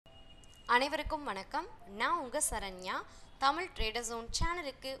அனைவருக்கும் வணக்கம். நான் உங்கள் சரண்யா. தமிழ் ட்ரேடர் ஜோன்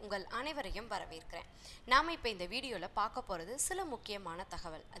சேனலுக்கு உங்கள் அனைவரையும் வரவேற்கிறேன். நாம் இப்போ இந்த வீடியோவில் பார்க்க போகிறது சில முக்கியமான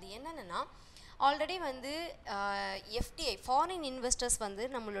தகவல். அது என்னென்னா, ஆல்ரெடி எஃப்டிஐ ஃபாரின் இன்வெஸ்டர்ஸ்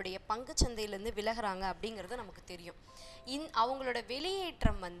நம்மளுடைய பங்குச்சந்தையிலேருந்து விலகிறாங்க அப்படிங்கிறது நமக்கு தெரியும். அவங்களோட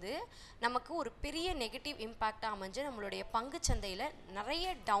வெளியேற்றம் நமக்கு ஒரு பெரிய நெகட்டிவ் இம்பேக்டாக அமைஞ்சு நம்மளுடைய பங்குச்சந்தையில் நிறைய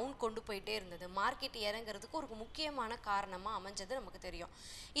டவுன் கொண்டு போயிட்டே இருந்தது. மார்க்கெட் இறங்குறதுக்கு ஒரு முக்கியமான காரணமாக அமைஞ்சது நமக்கு தெரியும்.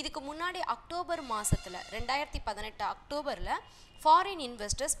 இதுக்கு முன்னாடி அக்டோபர் மாதத்தில் 2018 அக்டோபரில் ஃபாரின்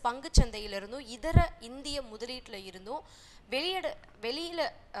இன்வெஸ்டர்ஸ் பங்குச்சந்தையிலிருந்தும் இதர இந்திய முதலீட்டில் இருந்தும் வெளியில்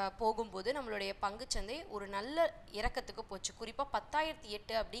போகும்போது நம்மளுடைய பங்குச்சந்தை ஒரு நல்ல இறக்கத்துக்கு போச்சு. குறிப்பாக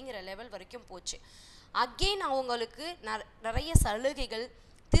 10,008 அப்படிங்கிற லெவல் வரைக்கும் போச்சு. அகெயின் அவங்களுக்கு நிறைய சலுகைகள்,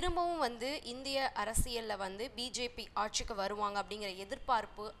 திரும்பவும் இந்திய அரசியலில் பிஜேபி ஆட்சிக்கு வருவாங்க அப்படிங்கிற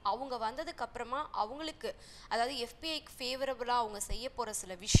எதிர்பார்ப்பு, அவங்க வந்ததுக்கப்புறமா அவங்களுக்கு அதாவது எஃபிஐக்கு ஃபேவரபுளாக அவங்க செய்ய போகிற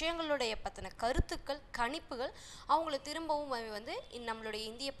சில விஷயங்களுடைய பற்றின கருத்துக்கள், கணிப்புகள் அவங்கள திரும்பவும் நம்மளுடைய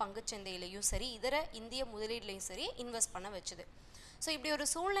இந்திய பங்குச்சந்தையிலையும் சரி இதர இந்திய முதலீடுலையும் சரி இன்வெஸ்ட் பண்ண வச்சுது. ஸோ இப்படி ஒரு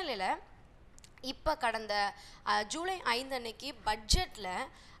சூழ்நிலையில் இப்போ கடந்த ஜூலை 5 அன்னைக்கு பட்ஜெட்டில்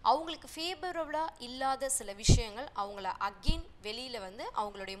அவங்களுக்கு ஃபேவரபுளாக இல்லாத சில விஷயங்கள் அவங்கள அகெயின் வெளியில்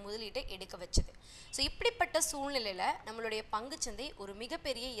அவங்களுடைய முதலீட்டை எடுக்க வச்சுது. ஸோ இப்படிப்பட்ட சூழ்நிலையில் நம்மளுடைய பங்குச்சந்தை ஒரு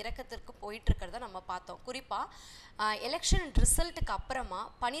மிகப்பெரிய இறக்கத்திற்கு போயிட்டுருக்கிறத நம்ம பார்த்தோம். குறிப்பாக எலெக்ஷன் ரிசல்ட்டுக்கு அப்புறமா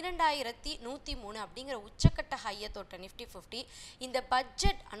 12,103 அப்படிங்கிற உச்சக்கட்ட ஹையை தொட்ட நிஃப்டி 50 இந்த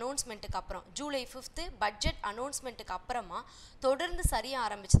பட்ஜெட் அனௌன்ஸ்மெண்ட்டுக்கு அப்புறம் ஜூலை 5 பட்ஜெட் அனௌன்ஸ்மெண்ட்டுக்கு அப்புறமா தொடர்ந்து சரிய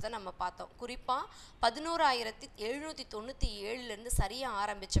ஆரம்பிச்சதை நம்ம பார்த்தோம். குறிப்பாக 11,797 சரிய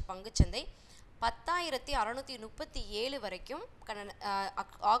ஆரம்பித்த பங்குச்சந்தை 10,637 வரைக்கும்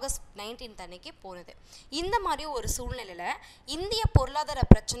ஆகஸ்ட் 19 அன்னைக்கு போனது. இந்த மாதிரி ஒரு சூழ்நிலையில் இந்திய பொருளாதார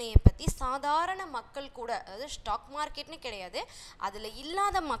பிரச்சனையை பற்றி சாதாரண மக்கள் கூட, அதாவது ஸ்டாக் மார்க்கெட்னு கிடையாது, அதில்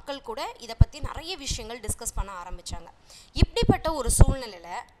இல்லாத மக்கள் கூட இதை பற்றி நிறைய விஷயங்கள் டிஸ்கஸ் பண்ண ஆரம்பித்தாங்க. இப்படிப்பட்ட ஒரு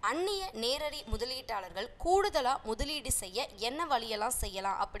சூழ்நிலையில் அந்நிய நேரடி முதலீட்டாளர்கள் கூடுதலாக முதலீடு செய்ய என்ன வழியெல்லாம்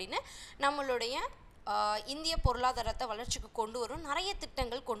செய்யலாம் அப்படின்னு நம்மளுடைய இந்திய பொருளாதாரத்தை வளர்ச்சிக்கு கொண்டு வரும் நிறைய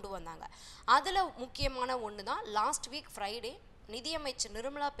திட்டங்கள் கொண்டு வந்தாங்க. அதில் முக்கியமான ஒன்று தான் லாஸ்ட் வீக் ஃப்ரைடே நிதியமைச்சர்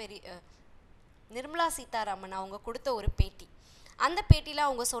நிர்மலா சீதாராமன் அவங்க கொடுத்த ஒரு பேட்டி. அந்த பேட்டியில்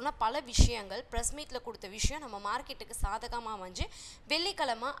அவங்க சொன்ன பல விஷயங்கள், ப்ரெஸ் மீட்டில் கொடுத்த விஷயம் நம்ம மார்க்கெட்டுக்கு சாதகமாக அமைஞ்சு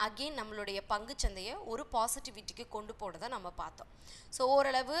வெள்ளிக்கிழமை அகெயின் நம்மளுடைய பங்குச்சந்தையை ஒரு பாசிட்டிவிட்டிக்கு கொண்டு போனதை நம்ம பார்த்தோம். ஸோ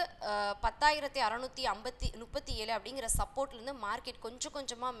ஓரளவு 10,637 அப்படிங்கிற சப்போர்ட்லேருந்து மார்க்கெட் கொஞ்சம்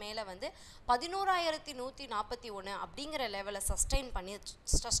கொஞ்சமாக மேலே 11,141 அப்படிங்கிற லெவலை சஸ்டெயின் பண்ணி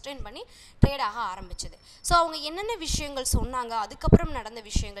ட்ரேட் ஆக ஆரம்பிச்சது. ஸோ அவங்க என்னென்ன விஷயங்கள் சொன்னாங்க, அதுக்கப்புறம் நடந்த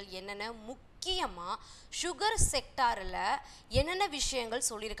விஷயங்கள் என்னென்ன, முக்கியமாக சுகர் செக்டாரில் என்னென்ன விஷயங்கள்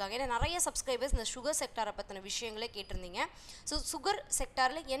சொல்லியிருக்காங்க. ஏன்னா நிறைய சப்ஸ்கிரைபர்ஸ் இந்த சுகர் செக்டாரை பற்றின விஷயங்களே கேட்டிருந்தீங்க. ஸோ சுகர்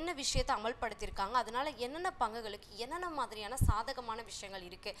செக்டாரில் என்ன விஷயத்தை அமல்படுத்தியிருக்காங்க, அதனால் என்னென்ன பங்குகளுக்கு என்னென்ன மாதிரியான சாதகமான விஷயங்கள்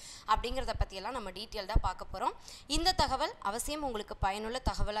இருக்குது அப்படிங்கிறத பற்றியெல்லாம் நம்ம டீட்டெயில்டாக பார்க்க போகிறோம். இந்த தகவல் அவசியம் உங்களுக்கு பயனுள்ள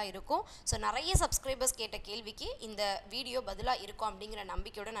தகவலாக இருக்கும். ஸோ நிறைய சப்ஸ்கிரைபர்ஸ் கேட்ட கேள்விக்கு இந்த வீடியோ பதிலாக இருக்கும் அப்படிங்கிற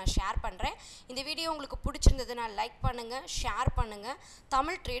நம்பிக்கையோடு நான் ஷேர் பண்ணுறேன். இந்த வீடியோ உங்களுக்கு பிடிச்சிருந்ததுன்னா லைக் பண்ணுங்கள், ஷேர் பண்ணுங்கள்.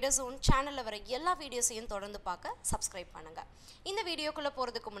 தமிழ் ட்ரேடர் ஜோன் சேனலில் வர எல்லா வீடியோஸையும் தொடர்ந்து பார்க்க சப்ஸ்கிரைப் பண்ணுங்கள். இந்த வீடியோக்குள்ளே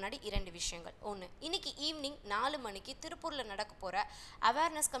போகிறதுக்கு முன்னாடி 2 விஷயங்கள். ஒன்று, இன்னைக்கு ஈவினிங் 4 மணிக்கு திருப்பூரில் நடக்க போகிற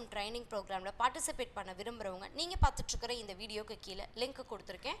அவேர்னஸ் கம் ட்ரைனிங் ப்ரோக்ராமில் பார்ட்டிசிபேட் பண்ண விரும்புகிறவங்க நீங்கள் பார்த்துட்ருக்கிற இந்த வீடியோக்கு கீழே லிங்க்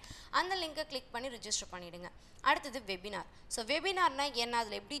கொடுத்துருக்கேன். அந்த லிங்கை கிளிக் பண்ணி ரிஜிஸ்டர் பண்ணிவிடுங்க. அடுத்தது வெபினார். ஸோ வெபினார்னால் என்ன,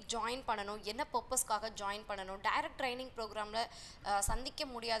 அதில் எப்படி ஜாயின் பண்ணணும், என்ன பர்பஸ்க்காக ஜாயின் பண்ணணும், டைரக்ட் ட்ரைனிங் ப்ரோக்ராமில் சந்திக்க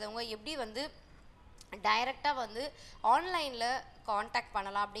முடியாதவங்க எப்படி டைரெக்டாக ஆன்லைனில் காண்டாக்ட்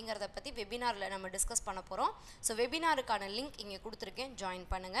பண்ணலாம் அப்படிங்கிறத பற்றி வெபினாரில் நம்ம டிஸ்கஸ் பண்ண போகிறோம். ஸோ வெபினாருக்கான லிங்க் இங்கே கொடுத்துருக்கேன், ஜாயின்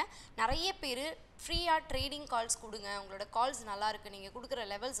பண்ணுங்கள். நிறைய பேர் ஃப்ரீயாக ட்ரேடிங் கால்ஸ் கொடுங்க, உங்களோட கால்ஸ் நல்லாயிருக்கு, நீங்கள் கொடுக்குற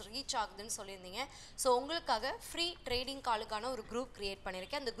லெவல்ஸ் ரீச் ஆகுதுன்னு சொல்லியிருந்தீங்க. ஸோ உங்களுக்காக ஃப்ரீ ட்ரேடிங் காலுக்கான ஒரு குரூப் க்ரியேட்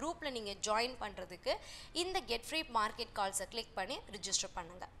பண்ணியிருக்கேன். அந்த குரூப்பில் நீங்கள் ஜாயின் பண்ணுறதுக்கு இந்த கெட் ஃப்ரீ மார்க்கெட் கால்ஸை கிளிக் பண்ணி ரிஜிஸ்டர்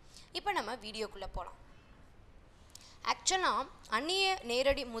பண்ணுங்கள். இப்போ நம்ம வீடியோக்குள்ளே போகலாம். ஆக்சுவலாக அந்நிய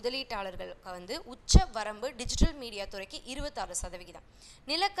நேரடி முதலீட்டாளர்களுக்கு உச்ச வரம்பு டிஜிட்டல் மீடியா துறைக்கு 26%,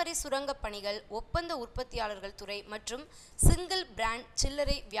 நிலக்கரி சுரங்க பணிகள், ஒப்பந்த உற்பத்தியாளர்கள் துறை மற்றும் சிங்கிள் பிராண்ட்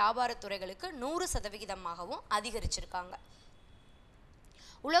சில்லறை வியாபார துறைகளுக்கு 100% அதிகரிச்சிருக்காங்க.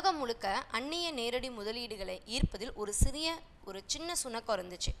 உலகம் முழுக்க அந்நிய நேரடி முதலீடுகளை ஈர்ப்பதில் ஒரு சின்ன சுணக்கம்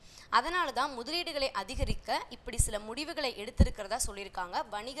இருந்துச்சு. அதனால தான் முதலீடுகளை அதிகரிக்க இப்படி சில முடிவுகளை எடுத்திருக்கிறதா சொல்லியிருக்காங்க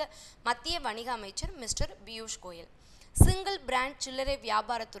மத்திய வணிக அமைச்சர் mister Piyush Goyal. Single brand சில்லறை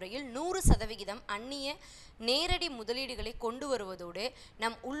வியாபாரத்துறையில் 100% அந்நிய நேரடி முதலீடுகளை கொண்டு வருவதோடு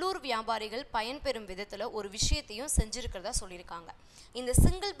நம் உள்ளூர் வியாபாரிகள் பயன்பெறும் விதத்தில் ஒரு விஷயத்தையும் செஞ்சிருக்கிறதா சொல்லியிருக்காங்க. இந்த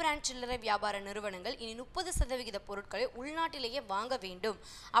சிங்கிள் பிராண்ட் சில்லறை வியாபார நிறுவனங்கள் இனி 30% பொருட்களை உள்நாட்டிலேயே வாங்க வேண்டும்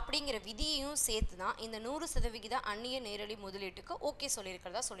அப்படிங்கிற விதியையும் சேர்த்து தான் இந்த 100% அந்நிய நேரடி முதலீட்டுக்கு ஓகே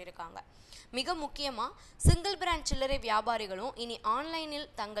சொல்லியிருக்கிறதா சொல்லியிருக்காங்க. மிக முக்கியமாக சிங்கிள் பிராண்ட் சில்லறை வியாபாரிகளும் இனி ஆன்லைனில்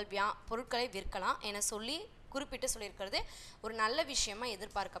தங்கள் பொருட்களை விற்கலாம் என சொல்லி குறிப்பிட்டு சொல்லியிருக்கிறது ஒரு நல்ல விஷயமா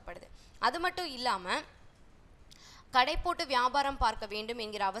எதிர்பார்க்கப்படுது. அது மட்டும் இல்லாமல் கடை போட்டு வியாபாரம் பார்க்க வேண்டும்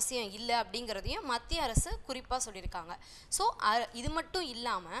என்கிற அவசியம் இல்லை அப்படிங்கிறதையும் மத்திய அரசு குறிப்பாக சொல்லியிருக்காங்க. ஸோ இது மட்டும்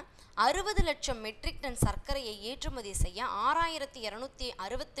இல்லாமல் 60 லட்சம் மெட்ரிக் டன் சர்க்கரையை ஏற்றுமதி செய்ய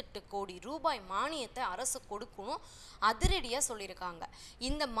 6268 கோடி ரூபாய் மானியத்தை அரசு கொடுக்கணும் அதிரடியாக சொல்லியிருக்காங்க.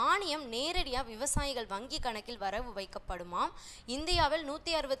 இந்த மானியம் நேரடியாக விவசாயிகள் வங்கி கணக்கில் வரவு வைக்கப்படுமாம். இந்தியாவில்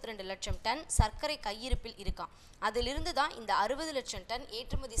 162 லட்சம் டன் சர்க்கரை கையிருப்பில் இருக்காம். அதிலிருந்து தான் இந்த 60 லட்சம் டன்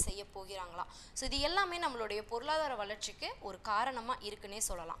ஏற்றுமதி செய்ய போகிறாங்களாம். ஸோ இது எல்லாமே நம்மளுடைய பொருளாதார வளர்ச்சிக்கு ஒரு காரணமாக இருக்குன்னே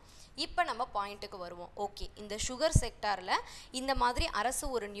சொல்லலாம். இப்போ நம்ம பாயிண்ட்டுக்கு வருவோம். ஓகே, இந்த சுகர் செக்டாரில் இந்த மாதிரி அரசு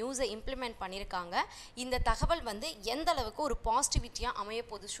ஒரு நியூஸை இம்ப்ளிமெண்ட் பண்ணியிருக்காங்க. இந்த தகவல் எந்த அளவுக்கு ஒரு பாசிட்டிவிட்டியாக அமைய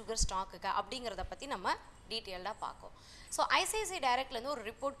போகுது சுகர் ஸ்டாக்குக்கு அப்படிங்கிறத பற்றி நம்ம டீட்டெயில்டாக பார்ப்போம். ஸோ ஐசிஐசிஐ டைரக்ட்லேருந்து ஒரு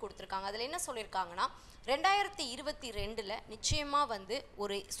ரிப்போர்ட் கொடுத்துருக்காங்க. அதில் என்ன சொல்லியிருக்காங்கன்னா 2022 நிச்சயமாக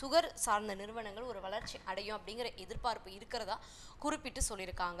ஒரு சுகர் சார்ந்த நிறுவனங்கள் ஒரு வளர்ச்சி அடையும் அப்படிங்கிற எதிர்பார்ப்பு இருக்கிறதா குறிப்பிட்டு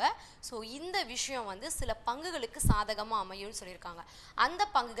சொல்லியிருக்காங்க. ஸோ இந்த விஷயம் சில பங்குகளுக்கு சாதகமாக அமையும்னு சொல்லியிருக்காங்க. அந்த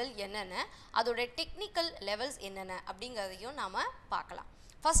பங்குகள் என்னென்ன, அதோட டெக்னிக்கல் லெவல்ஸ் என்னென்ன அப்படிங்கிறதையும் நாம் பார்க்கலாம்.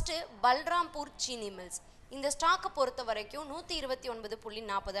 ஃபஸ்ட்டு பல்ராம்பூர் சீனி மில்ஸ். இந்த ஸ்டாக்கை பொறுத்த வரைக்கும்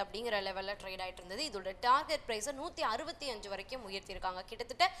 129.40 அப்படிங்கிற லெவலில் ட்ரேட் ஆகிட்டு இருந்தது. இதோட டார்கெட் ப்ரைஸை 165 வரைக்கும் உயர்த்தியிருக்காங்க.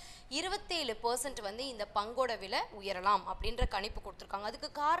 கிட்டத்தட்ட 27% இந்த பங்கோட விலை உயரலாம் அப்படின்ற கணிப்பு கொடுத்துருக்காங்க. அதுக்கு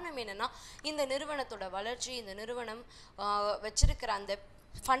காரணம் என்னென்னா இந்த நிறுவனத்தோட வளர்ச்சி, இந்த நிறுவனம் வச்சிருக்கிற அந்த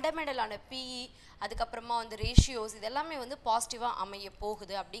ஃபண்டமெண்டலான பிஇ, அதுக்கப்புறமா ரேஷியோஸ் இதெல்லாமே பாசிட்டிவாக அமைய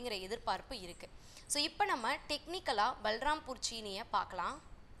போகுது அப்படிங்கிற எதிர்பார்ப்பு இருக்குது. ஸோ இப்போ நம்ம டெக்னிக்கலாக பல்ராம்பூர் சீனியை பார்க்கலாம்.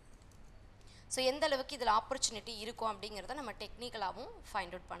 ஸோ எந்த அளவுக்கு இதில் ஆப்பர்ச்சுனிட்டி இருக்கும் அப்படிங்கிறத நம்ம டெக்னிக்கலாகவும்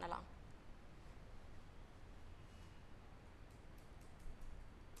ஃபைண்ட் அவுட் பண்ணலாம்.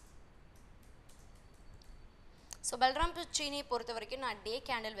 ஸோ பல்ராம்பூர் சீனியை பொறுத்த வரைக்கும் நான் டே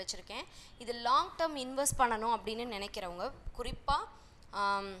கேண்டில் வச்சுருக்கேன். இது லாங் டேர்ம் இன்வெஸ்ட் பண்ணணும் அப்படின்னு நினைக்கிறவங்க, குறிப்பாக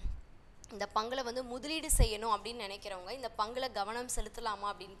இந்த பங்கில் முதலீடு செய்யணும் அப்படின்னு நினைக்கிறவங்க இந்த பங்கில் கவனம் செலுத்தலாமா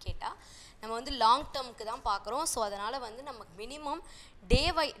அப்படின்னு கேட்டால் நம்ம லாங் டேர்முக்கு தான் பார்க்குறோம். ஸோ அதனால் நமக்கு மினிமம்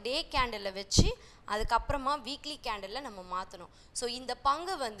டே கேண்டிலில் வச்சு அதுக்கப்புறமா வீக்லி கேண்டிலில் நம்ம மாற்றணும். ஸோ இந்த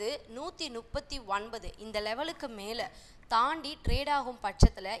பங்கு 139 இந்த லெவலுக்கு மேலே தாண்டி ட்ரேட் ஆகும்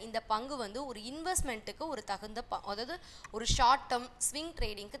பட்சத்தில் இந்த பங்கு ஒரு இன்வெஸ்ட்மெண்ட்டுக்கு ஒரு தகுந்த அதாவது ஒரு ஷார்ட் டேர்ம் ஸ்விங்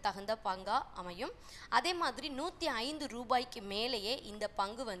ட்ரேடிங்க்கு தகுந்த பங்காக அமையும். அதே மாதிரி 105 ரூபாய்க்கு மேலேயே இந்த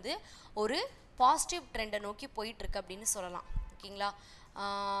பங்கு ஒரு பாசிட்டிவ் ட்ரெண்டை நோக்கி போயிட்டுருக்கு அப்படின்னு சொல்லலாம். ஓகேங்களா?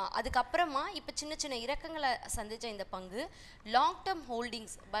 அதுக்கப்புறமா இப்போ சின்ன சின்ன இறக்கங்களை சந்தித்த இந்த பங்கு லாங் டேர்ம்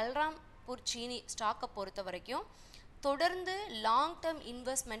ஹோல்டிங்ஸ் பல்ராம்பூர் சீனி ஸ்டாக்கை பொறுத்த வரைக்கும் தொடர்ந்து லாங் டேர்ம்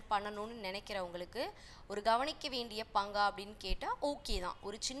இன்வெஸ்ட்மெண்ட் பண்ணணும்னு நினைக்கிறவங்களுக்கு ஒரு கவனிக்க வேண்டிய பங்கா அப்படின்னு கேட்டால் ஓகே தான்.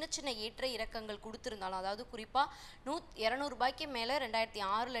 ஒரு சின்ன சின்ன ஏற்ற இறக்கங்கள் கொடுத்துருந்தாலும், அதாவது குறிப்பாக 200 ரூபாய்க்கு மேலே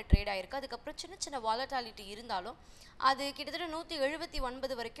 2006 ட்ரேட் ஆகிருக்கு. அதுக்கப்புறம் சின்ன சின்ன வாலட்டாலிட்டி இருந்தாலும் அது கிட்டத்தட்ட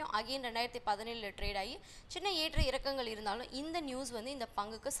 179 வரைக்கும் அகெயின் 2017 ட்ரேட் ஆகி சின்ன ஏற்ற இறக்கங்கள் இருந்தாலும் இந்த நியூஸ் இந்த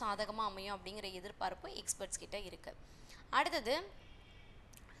பங்குக்கு சாதகமாக அமையும் அப்படிங்கிற எதிர்பார்ப்பு எக்ஸ்பர்ட்ஸ் கிட்ட இருக்குது. அடுத்தது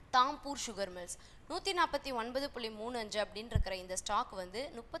தாம்பூர் சுகர் மில்ஸ். 149.35 அப்படின்னு இருக்கிற இந்த ஸ்டாக்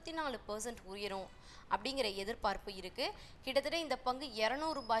 34% உயரும் அப்படிங்கிற எதிர்பார்ப்பு இருக்குது. கிட்டத்தட்ட இந்த பங்கு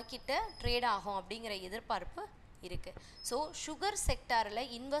 200 ரூபாய்க்கிட்ட ட்ரேட் ஆகும் அப்படிங்கிற எதிர்பார்ப்பு இருக்குது. ஸோ சுகர் செக்டாரில்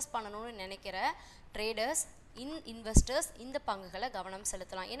இன்வெஸ்ட் பண்ணணும்னு நினைக்கிற ட்ரேடர்ஸ் இன்வெஸ்டர்ஸ் இந்த பங்குகளை கவனம்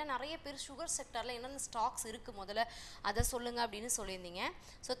செலுத்தலாம். ஏன்னா நிறைய பேர் சுகர் செக்டாரில் என்னென்ன ஸ்டாக்ஸ் இருக்குது முதல்ல அதை சொல்லுங்கள் அப்படின்னு சொல்லியிருந்தீங்க.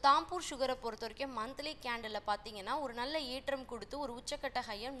 ஸோ தாம்பூர் சுகரை பொறுத்த வரைக்கும் மந்த்லி கேண்டிலில் பார்த்தீங்கன்னா ஒரு நல்ல ஏற்றம் கொடுத்து ஒரு உச்சக்கட்ட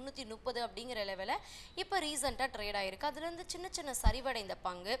ஹையாக 330 அப்படிங்கிற லெவலில் இப்போ ரீசெண்டாக ட்ரேட் ஆகிருக்கு. அதுலேருந்து சின்ன சின்ன சரிவடைந்த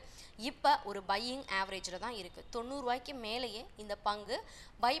பங்கு இப்போ ஒரு பையிங் ஆவரேஜில் தான் இருக்குது. 90 ரூபாய்க்கு மேலேயே இந்த பங்கு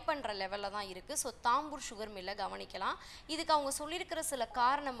பை பண்ணுற லெவலில் தான் இருக்குது. ஸோ தாம்பூர் சுகர் மில்லை கவனிக்கலாம். இதுக்கு அவங்க சொல்லியிருக்கிற சில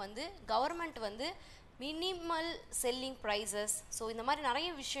காரணம் government minimal selling prices, so இந்த மாதிரி நிறைய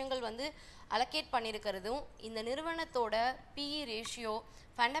விஷயங்கள் அலோகேட் பண்ணியிருக்கிறதும் இந்த நிறுவனத்தோட பிஇ ரேஷியோ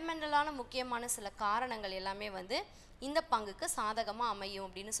ஃபண்டமெண்டலான முக்கியமான சில காரணங்கள் எல்லாமே இந்த பங்குக்கு சாதகமாக அமையும்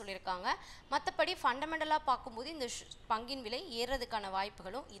அப்படின்னு சொல்லியிருக்காங்க. மற்றபடி ஃபண்டமெண்டலாக பார்க்கும்போது இந்த பங்கின் விலை ஏறுறதுக்கான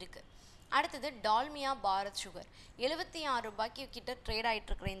வாய்ப்புகளும் இருக்குது. அடுத்தது டால்மியா பாரத் சுகர் 76 ரூபாய்க்கு கிட்ட ட்ரேட் ஆகிட்டு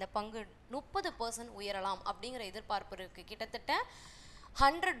இருக்கிற இந்த பங்கு 30% உயரலாம் அப்படிங்கிற எதிர்பார்ப்பு இருக்குது. கிட்டத்தட்ட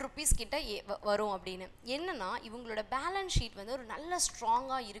 100 rupees கிட்ட வரும் அப்படின்னு. என்னன்னா இவங்களோட பேலன்ஸ் ஷீட் வந்து ஒரு நல்ல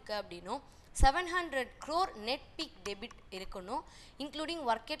ஸ்ட்ராங்காக இருக்குது அப்படின்னும் 700 crore net peak debit இருக்கணும், இன்க்ளூடிங்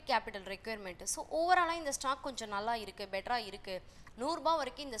ஒர்க்கெட் கேபிட்டல் ரெக்யர்மெண்ட். ஸோ ஓவராலாக இந்த ஸ்டாக் கொஞ்சம் நல்லா இருக்குது, பெட்டராக இருக்குது. 100 ரூபாய்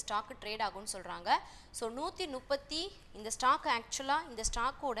வரைக்கும் இந்த ஸ்டாக்கு ட்ரேட் ஆகும்னு சொல்கிறாங்க. ஸோ 130 இந்த ஸ்டாக் ஆக்சுவலாக இந்த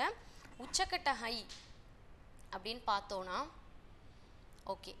ஸ்டாக்கோட உச்சக்கட்ட ஹை அப்படின்னு பார்த்தோன்னா,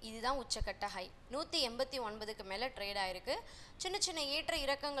 ஓகே இதுதான் உச்சக்கட்ட ஹை 189க்கு மேலே ட்ரேட் ஆகிருக்கு. சின்ன சின்ன ஏற்ற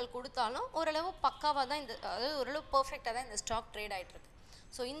இறக்கங்கள் கொடுத்தாலும் ஓரளவு பக்காவாக தான் இந்த, அதாவது ஓரளவு பர்ஃபெக்டாக தான் இந்த ஸ்டாக் ட்ரேட் ஆகிட்டுருக்கு.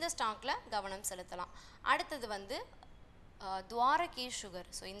 ஸோ இந்த ஸ்டாக்கில் கவனம் செலுத்தலாம். அடுத்தது வந்து துவாரகேஷ் சுகர்.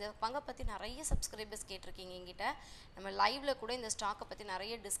 ஸோ இந்த பங்கை பற்றி நிறைய சப்ஸ்கிரைபர்ஸ் கேட்டிருக்கீங்க எங்கிட்ட. நம்ம லைவில் கூட இந்த ஸ்டாக்கை பற்றி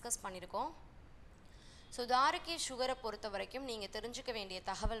நிறைய டிஸ்கஸ் பண்ணியிருக்கோம். ஸோ துவாரகேஷ் சுகரை பொறுத்த வரைக்கும் நீங்கள் தெரிஞ்சுக்க வேண்டிய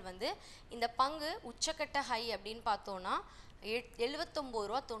தகவல் வந்து இந்த பங்கு உச்சக்கட்ட ஹை அப்படின்னு பார்த்தோன்னா 79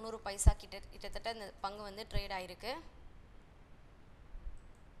 ரூபா 90 பைசா கிட்டத்தட்ட இந்த பங்கு வந்து ட்ரேட் ஆகிருக்கு.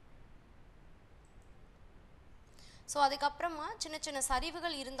 ஸோ அதுக்கப்புறமா சின்ன சின்ன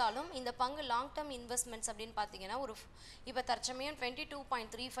சரிவுகள் இருந்தாலும் இந்த பங்கு லாங் டேர்ம் இன்வெஸ்ட்மெண்ட்ஸ் அப்படின்னு பார்த்தீங்கன்னா ஒரு இப்போ தற்சமயம்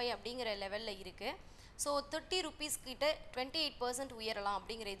 22.35 அப்படிங்கிற லெவலில் இருக்குது. ஸோ 30 rupees கிட்ட 28% உயரலாம்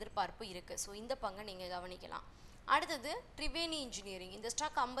அப்படிங்கிற எதிர்பார்ப்பு இருக்குது. ஸோ இந்த பங்கை நீங்கள் கவனிக்கலாம். அடுத்தது ட்ரிவேணி இன்ஜினியரிங். இந்த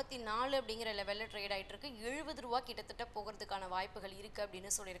ஸ்டாக் 54 அப்படிங்கிற லெவலில் ட்ரேட் ஆகிட்டு இருக்கு. 70 ரூபா கிட்டத்தட்ட போகிறதுக்கான வாய்ப்புகள் இருக்குது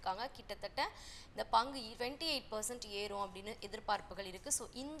அப்படின்னு சொல்லியிருக்காங்க. கிட்டத்தட்ட இந்த பங்கு 28% ஏறும் அப்படின்னு எதிர்பார்ப்புகள் இருக்குது. ஸோ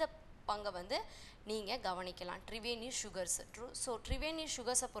இந்த பங்கை வந்து நீங்கள் கவனிக்கலாம். ட்ரிவேணி சுகர்ஸ். ஸோ ட்ரிவேணி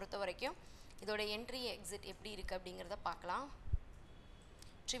சுகர்ஸை பொறுத்த வரைக்கும் இதோட என்ட்ரி எக்ஸிட் எப்படி இருக்குது அப்படிங்கிறத பார்க்கலாம்.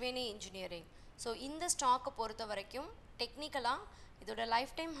 ட்ரிவேணி இன்ஜினியரிங். ஸோ இந்த ஸ்டாக்கை பொறுத்த வரைக்கும் டெக்னிக்கலாக இதோட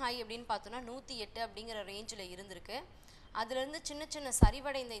லைஃப் டைம் ஹை அப்படின்னு பார்த்தோன்னா 108 அப்படிங்கிற ரேஞ்சில் இருந்திருக்கு. அதுலேருந்து சின்ன சின்ன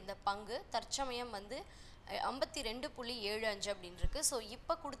சரிவடைந்த இந்த பங்கு தற்சமயம் வந்து 52.75 அப்படின்னு இருக்குது. ஸோ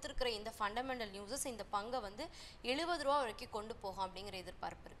இப்போ கொடுத்துருக்கிற இந்த ஃபண்டமெண்டல் நியூஸஸ் இந்த பங்கை வந்து 70 ரூபா வரைக்கும் கொண்டு போகும் அப்படிங்கிற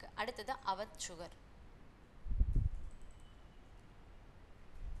எதிர்பார்ப்பு இருக்குது. அடுத்தது அவத் சுகர்.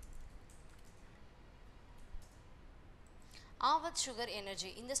 ஆவத் sugar energy.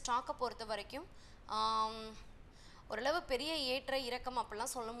 இந்த ஸ்டாக்கை பொறுத்த வரைக்கும் ஓரளவு பெரிய ஏற்ற இறக்கம்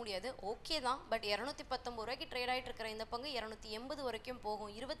அப்படிலாம் சொல்ல முடியாது, ஓகே தான். பட் 219 ரூபாய்க்கு ட்ரேட் ஆகிட்டு இருக்கிற இந்த பங்கு 280 வரைக்கும்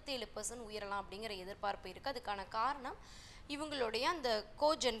போகும், 27% உயரலாம் அப்படிங்கிற எதிர்பார்ப்பு இருக்குது. அதுக்கான காரணம் இவங்களுடைய அந்த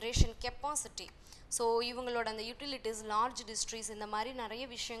கோஜென்ரேஷன் கெப்பாசிட்டி. ஸோ இவங்களோட அந்த யூட்டிலிட்டிஸ், லார்ஜ் டிஸ்ட்ரிஸ், இந்த மாதிரி நிறைய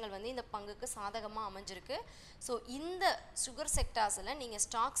விஷயங்கள் வந்து இந்த பங்குக்கு சாதகமாக அமைஞ்சிருக்கு. ஸோ இந்த சுகர் செக்டார்ஸில் நீங்கள்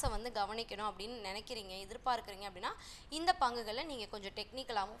ஸ்டாக்ஸை வந்து கவனிக்கணும் அப்படின்னு நினைக்கிறீங்க, எதிர்பார்க்குறீங்க அப்படின்னா இந்த பங்குகளை நீங்கள் கொஞ்சம்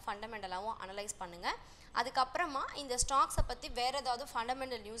டெக்னிக்கலாகவும் ஃபண்டமெண்டலாகவும் அனலைஸ் பண்ணுங்கள். அதுக்கப்புறமா இந்த ஸ்டாக்ஸை பற்றி வேறு ஏதாவது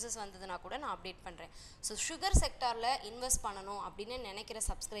ஃபண்டமெண்டல் நியூஸஸ் வந்ததுன்னா கூட நான் அப்டேட் பண்ணுறேன். ஸோ சுகர் செக்டாரில் இன்வெஸ்ட் பண்ணணும் அப்படின்னு நினைக்கிற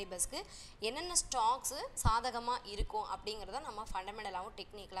சப்ஸ்கிரைபர்ஸ்க்கு என்னென்ன ஸ்டாக்ஸு சாதகமாக இருக்கும் அப்படிங்கிறத நம்ம ஃபண்டமெண்டலாகவும்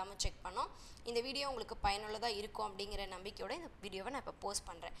டெக்னிக்கலாகவும் செக் பண்ணோம். இந்த வீடியோ உங்களுக்கு பயனுள்ளதாக இருக்கும் அப்படிங்கிற நம்பிக்கையோட இந்த வீடியோவை நான் இப்போ போஸ்ட்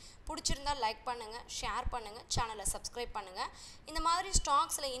பண்ணுறேன். பிடிச்சிருந்தால் லைக் பண்ணுங்கள், ஷேர் பண்ணுங்கள், சேனலை சப்ஸ்கிரைப் பண்ணுங்கள். இந்த மாதிரி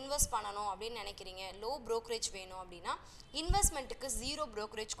ஸ்டாக்ஸில் இன்வெஸ்ட் பண்ணணும் அப்படின்னு நினைக்கிறீங்க, லோ ப்ரோக்கரேஜ் வேணும் அப்படின்னா இன்வெஸ்ட்மெண்ட்டுக்கு 0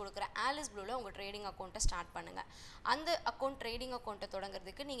 ப்ரோக்கரேஜ் கொடுக்குற ஆலிஸ் ப்ளூவில் உங்கள் ட்ரேடிங் அக்கௌண்ட்டை ஸ்டார்ட் பண்ணுங்கள். அந்த அக்கௌண்ட் ட்ரேடிங் அக்கௌண்ட்டை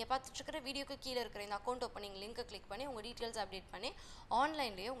தொடங்குறதுக்கு நீங்கள் பார்த்துட்டுருக்கிற வீடியோக்கு கீழே இருக்கிற இந்த அக்கௌண்ட் ஓப்பனிங் லிங்க்கை கிளிக் பண்ணி உங்கள் டீட்டெயில்ஸ் அப்டேட் பண்ணி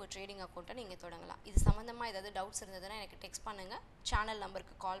ஆன்லைன்லேயே உங்கள் ட்ரேடிங் அக்கௌண்ட்டை நீங்கள் தொடங்கலாம். இது சம்மந்தமாக ஏதாவது டவுட்ஸ் இருந்ததுன்னா எனக்கு டெக்ஸ்ட் பண்ணுங்கள், சேனல்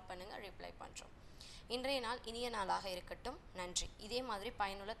நம்பருக்கு கால் பண்ணுங்கள், ரிப்ளை பண்ணுறோம். இன்றைய நாள் இனிய நாளாக இருக்கட்டும். நன்றி. இதே மாதிரி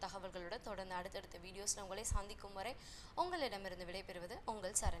பயனுள்ள தகவல்களோட தொடர்ந்து அடுத்தடுத்த வீடியோஸில் உங்களை சந்திக்கும் வரை உங்களிடமிருந்து விடைபெறுவது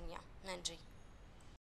உங்கள் சரண்யா. நன்றி.